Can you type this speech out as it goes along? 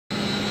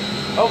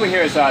Over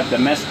here is our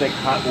domestic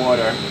hot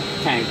water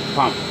tank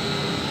pump.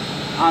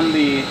 On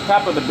the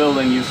top of the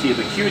building you see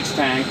the huge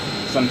tank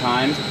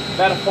sometimes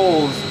that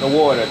holds the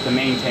water to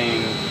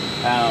maintain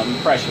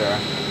pressure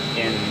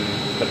in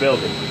the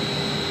building.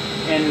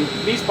 And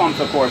these pumps,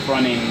 of course,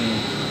 running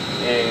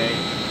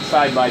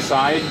side by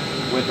side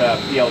with a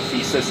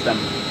PLC system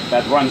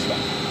that runs them.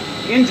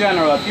 In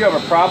general, if you have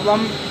a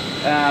problem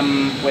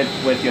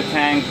with your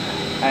tank,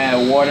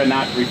 water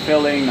not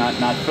refilling,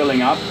 not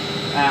filling up,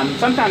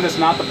 sometimes it's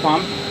not the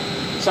pump.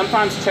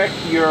 Sometimes check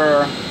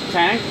your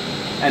tank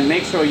and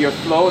make sure your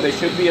flow, there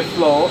should be a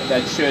flow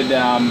that should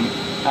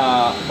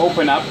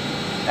open up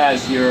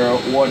as your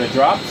water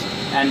drops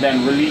and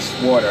then release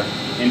water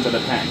into the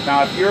tank.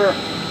 Now if you're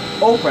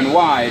open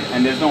wide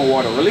and there's no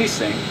water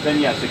releasing, then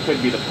yes, it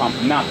could be the pump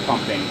not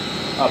pumping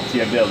up to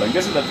your building.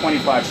 This is a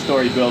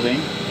 25-story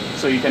building,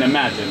 so you can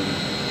imagine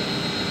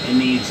it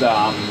needs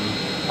a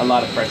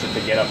lot of pressure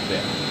to get up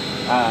there.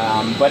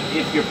 But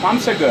if your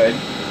pumps are good,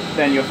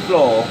 then your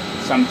flow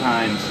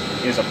sometimes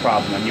is a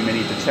problem, and you may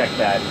need to check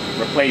that,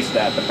 replace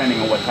that, depending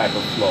on what type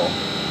of flow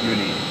you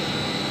need.